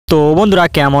তো বন্ধুরা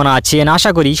কেমন আছেন?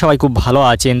 আশা করি সবাই খুব ভালো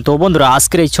আছেন। তো বন্ধুরা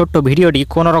আজকের এই ছোট্ট ভিডিওটি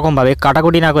কোনো রকমভাবে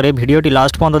কাটাকুটি না করে ভিডিওটি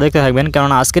লাস্ট পর্যন্ত দেখতে থাকবেন,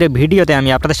 কারণ আজকের ভিডিওতে আমি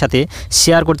আপনাদের সাথে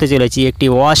শেয়ার করতে চলেছি একটি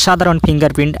অসাধারণ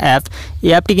ফিঙ্গারপ্রিন্ট অ্যাপ।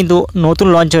 এই অ্যাপটি কিন্তু নতুন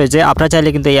লঞ্চ হয়েছে, আপনারা চাইলে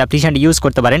কিন্তু এই অ্যাপ্লিকেশনটি ইউজ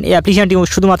করতে পারেন। এই অ্যাপ্লিকেশনটি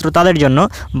শুধুমাত্র তাদের জন্য,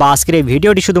 বা আজকের এই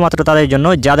ভিডিওটি শুধুমাত্র তাদের জন্য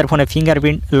যাদের ফোনে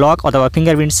ফিঙ্গারপ্রিন্ট লক অথবা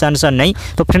ফিঙ্গারপ্রিন্ট সেন্সর নেই।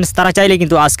 তো ফ্রেন্ডস, তারা চাইলে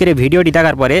কিন্তু আজকের এই ভিডিওটি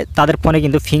দেখার পরে তাদের ফোনে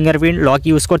কিন্তু ফিঙ্গারপ্রিন্ট লক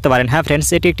ইউজ করতে পারেন। হ্যাঁ ফ্রেন্ডস,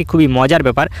 এটি একটি খুবই মজার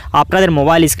ব্যাপার। আপনাদের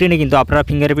মোবাইল স্ক্রিনে কিন্তু আপনারা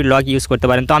ফিঙ্গারপ্রিন্ট লক ইউজ করতে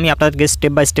পারেন। তো আমি আপনাদেরকে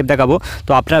স্টেপ বাই স্টেপ দেখাবো,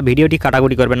 তো আপনারা ভিডিওটি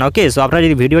কাটাকুটি করবেন না। ওকে, সো আপনারা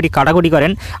যদি ভিডিওটি কাটাকুটি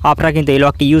করেন আপনারা কিন্তু এই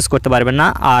লকটি ইউজ করতে পারবেন না,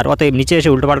 আর অতএব নিচে এসে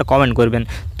উল্টোপাল্টা কমেন্ট করবেন।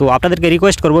 তো আপনাদেরকে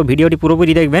রিকোয়েস্ট করবো ভিডিওটি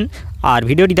পুরোপুরি দেখবেন, আর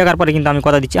ভিডিওটি দেখার পরে কিন্তু আমি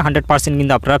কথা দিচ্ছি 100%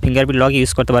 কিন্তু আপনারা ফিঙ্গারপ্রিন্ট লক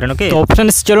ইউজ করতে পারেন। ওকে, তো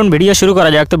ফ্রেন্ডস চলুন ভিডিও শুরু করা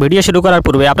যাক। তো ভিডিও শুরু করার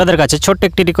পূর্বে আপনাদের কাছে ছোট্ট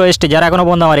একটি রিকোয়েস্ট, যারা এখনো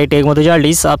পর্যন্ত আমার এই টেক মধু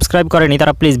চ্যানেলটি সাবস্ক্রাইব করেনি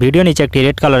তারা প্লিজ ভিডিও নিচে একটি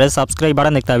রেড কালারের সাবস্ক্রাইব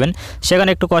বাটন দেখতে পাবেন, সেখানে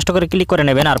একটু কষ্ট করে ক্লিক করে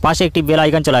নেবেন, আর পাশে একটি বেল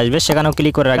আইকন চলে আসবে সেখানেও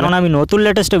ক্লিক করে রাখবেন। কারণ আমি নতুন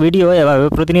লেটেস্ট ভিডিও এভাবে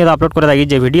প্রতিনিয়ত আপলোড করে থাকি,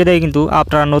 যে ভিডিও দেখে কিন্তু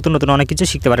আপনারা নতুন নতুন অনেক কিছু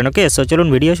শিখতে পারেন। ওকে, সো চলুন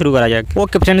ভিডিও শুরু করা যাক।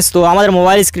 ওকে ফ্রেন্ডস, তো আমাদের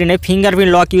মোবাইল স্ক্রিনে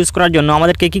ফিঙ্গারপ্রিন্ট লক ইউজ করার জন্য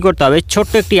আমাদেরকে কী করতে হবে,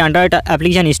 ছোট্ট একটি অ্যান্ড্রয়েড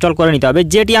অ্যাপ্লিকেশন ইনস্টল করে নিতে হবে,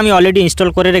 যেটি আমি অলরেডি ইনস্টল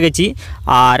করে রেখেছি,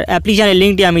 আর অ্যাপ্লিকেশনের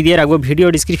লিঙ্কটি আমি দিয়ে রাখবো ভিডিও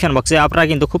ডিসক্রিপশন বক্সে। আপনারা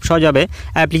কিন্তু খুব সহজভাবে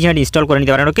অ্যাপ্লিকেশনটি ইনস্টল করে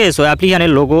নিতে পারেন। ওকে, সো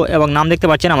অ্যাপ্লিকেশনের লোগো এবং নাম দেখতে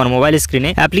পাচ্ছেন আমার মোবাইল স্ক্রিনে।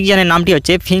 অ্যাপ্লিকেশনের নামটি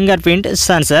হচ্ছে ফিঙ্গারপ্রিন্ট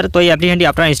সেন্সর। তো এই অ্যাপ্লিকেশনটি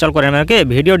আপনারা ইনস্টল করে নেবেন। ওকে,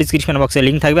 ভিডিও ডিসক্রিপশন বক্সে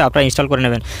লিঙ্ক থাকবে, আপনারা ইনস্টল করে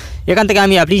নেবেন। এখান থেকে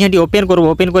আমি অ্যাপ্লিকেশনটি ওপেন করব।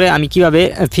 ওপেন করে আমি কীভাবে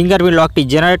ফিঙ্গারপ্রিন্ট লকটি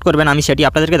জেনারেট করবেন আমি সেটি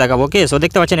আপনাদেরকে দেখাবো। ওকে, সো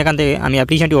দেখতে পাচ্ছেন এখান থেকে আমি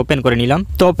অ্যাপ্লিকেশনটি ওপেন করে নিলাম।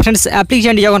 তো ফ্রেন্ডস,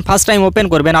 অ্যাপ্লিকেশনটি যখন ফার্স্ট টাইম ওপেন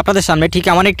করবেন আপনাদের সামনে ঠিক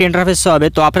এমন একটি ইন্টারফেস হবে।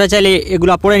 তো আপনারা চাইলে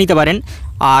এগুলো পড়ে নিতে পারেন,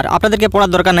 আর আপনাদেরকে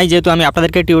পড়ার দরকার নাই, যেহেতু আমি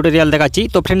আপনাদেরকে টিউটোরিয়াল দেখাচ্ছি।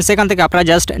 তো ফ্রেন্ডস, এখান থেকে আপনারা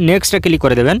জাস্ট নেক্সটে ক্লিক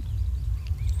করে দেবেন।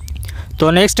 তো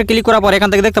নেক্সটে ক্লিক করার পর এখান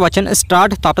থেকে দেখতে পাচ্ছেন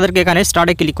স্টার্ট, তো আপনাদেরকে এখানে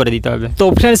স্টার্টে ক্লিক করে দিতে হবে। তো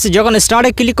ফ্রেন্ডস, যখন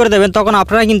স্টার্টে ক্লিক করে দেবেন তখন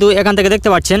আপনারা কিন্তু এখান থেকে দেখতে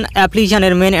পাচ্ছেন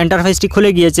অ্যাপ্লিকেশনের মেন ইন্টারফেসটি খুলে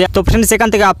গিয়েছে। তো ফ্রেন্ডস, এখান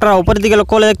থেকে আপনারা উপরের দিকে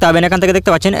লক্ষ্য করে দেখতে পাবেন, এখান থেকে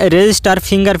দেখতে পাচ্ছেন রেজিস্টার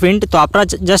ফিঙ্গারপ্রিন্ট। তো আপনারা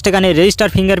জাস্ট এখানে রেজিস্টার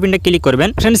ফিঙ্গারপ্রিন্টে ক্লিক করবেন।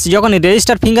 ফ্রেন্ডস, যখন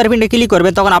রেজিস্টার ফিঙ্গারপ্রিন্টে ক্লিক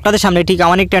করবেন তখন আপনাদের সামনে ঠিক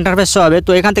এমন একটা ইন্টারফেস হবে।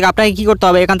 তো এখান থেকে আপনাকে কী করতে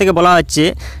হবে, এখান থেকে বলা হচ্ছে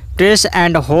press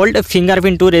and hold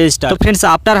fingerprint to register. তো ফ্রেন্ডস,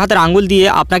 আপনার হাতের আঙ্গুল দিয়ে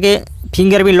আপনাকে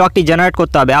ফিঙ্গারপ্রিন্ট লকটি জেনারেট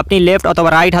করতে হবে। আপনি লেফট অথবা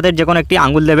রাইট হাতের যে কোনো একটি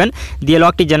আঙ্গুল দেবেন, দিয়ে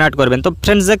লকটি জেনারেট করবেন। তো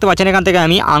ফ্রেন্ডস, দেখতে পাচ্ছেন এখান থেকে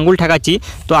আমি আঙ্গুল ঠেকাচ্ছি।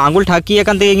 তো আঙ্গুল ঠাকিয়ে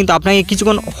এখান থেকে কিন্তু আপনাকে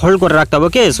কিছুক্ষণ হোল্ড করে রাখতে হবে।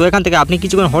 ওকে, সো এখান থেকে আপনি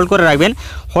কিছুক্ষণ হোল্ড করে রাখবেন।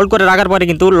 হোল্ড করে রাখার পরে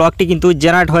কিন্তু লকটি কিন্তু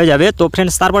জেনারেট হয়ে যাবে। তো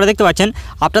ফ্রেন্ডস, তারপরে দেখতে পাচ্ছেন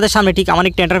আপনাদের সামনে ঠিক এমন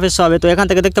একটা ইন্টারফেস হবে। তো এখান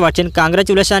থেকে দেখতে পাচ্ছেন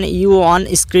congratulation you on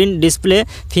screen display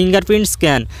fingerprint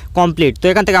scan complete. তো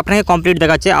এখান থেকে আপনাকে কমপ্লিট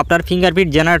দেখাচ্ছে, আপনার ফিঙ্গারপ্রিন্ট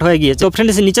জেনারেট হয়ে গিয়েছে। তো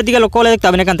ফ্রেন্ডস, নিচের দিকে লক্ষ্য করে দেখতে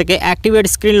পাবেন এখান থেকে অ্যাক্টিভেট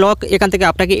স্ক্রিন লক, এখান থেকে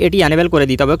আপনাকে এটি এনেবল করে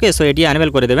দিতে হবে। ওকে, সো এটি এনেবল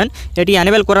করে দেবেন। এটি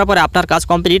এনেবল করার পরে আপনার কাজ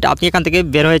কমপ্লিট, আপনি এখান থেকে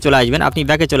বের হয়ে চলে আসবেন, আপনি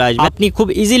ব্যাকে চলে আসবেন। আপনি খুব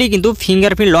ইজিলি কিন্তু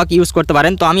ফিঙ্গারপ্রিন্ট লক ইউজ করতে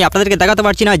পারেন। তো আমি আপনাদেরকে দেখাতে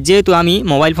পারছি না, যেহেতু আমি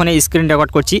মোবাইল ফোনে স্ক্রিন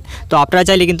রেকর্ড করছি। তো আপনারা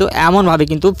চাইলে কিন্তু এমনভাবে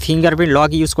কিন্তু ফিঙ্গারপ্রিন্ট লক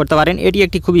ইউজ করতে পারেন। এটি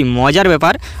একটি খুবই মজার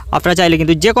ব্যাপার। আপনারা চাইলে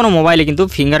কিন্তু যে কোনো মোবাইলে কিন্তু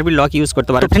ফিঙ্গারপ্রিন্ট লক ইউজ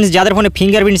করতে পারেন। ফ্রেন্ডস, যাদের ফোনে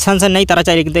ফিঙ্গারপ্রিন্ট সেন্সর নেই তারা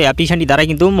চাইলে কিন্তু অ্যাপ্লিকেশনটি দ্বারা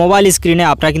কিন্তু মোবাইল স্ক্রিনে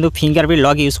আপনারা কিন্তু ফিঙ্গারপ্রিন্ট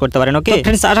লক ইউজ করতে পারেন। ওকে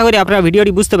ফ্রেন্ডস, আশা করি আপনারা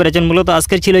ভিডিওটি বুঝতে পেরেছেন। মূলত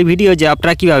আজকের ছিল এই ভিডিও, যে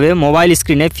আপনারা কীভাবে মোবাইল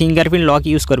স্ক্রিনে ফিঙ্গারপ্রিন্ট লক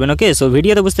ইউজ করবেন। ওকে, সো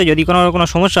ভিডিওতে বুঝতে যদি কোনো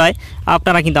সমস্যা হয়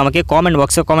আপনারা কিন্তু আমাকে কমেন্ট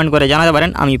বক্সে কমেন্ট করে জানাতে পারেন,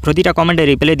 আমি প্রতিটা কমেন্টে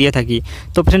রিপ্লাই দিয়ে থাকি।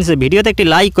 তো ফ্রেন্ডস, ভিডিওতে একটি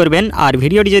লাইক করবেন, আর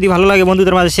ভিডিওটি যদি ভালো লাগে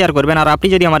বন্ধুদের মাঝে শেয়ার করবেন, আর আপনি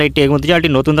যদি আমার এই টেক মধু চ্যানেলটি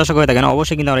নতুন দর্শক হয়ে থাকেন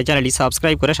অবশ্যই কিন্তু আমার এই চ্যানেলটি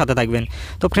সাবস্ক্রাইব করে সাথে থাকবেন।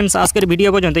 তো ফ্রেন্ডস, আজকের ভিডিও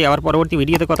পর্যন্তই, আবার পরবর্তী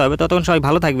ভিডিওতে কথা হবে। ততক্ষণ সবাই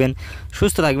ভালো থাকবেন,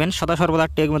 সুস্থ থাকবেন, সদা সর্বদা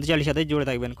টেক মধু চ্যানেলের সাথে জুড়ে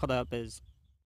থাকবেন। খোদা হাফেজ।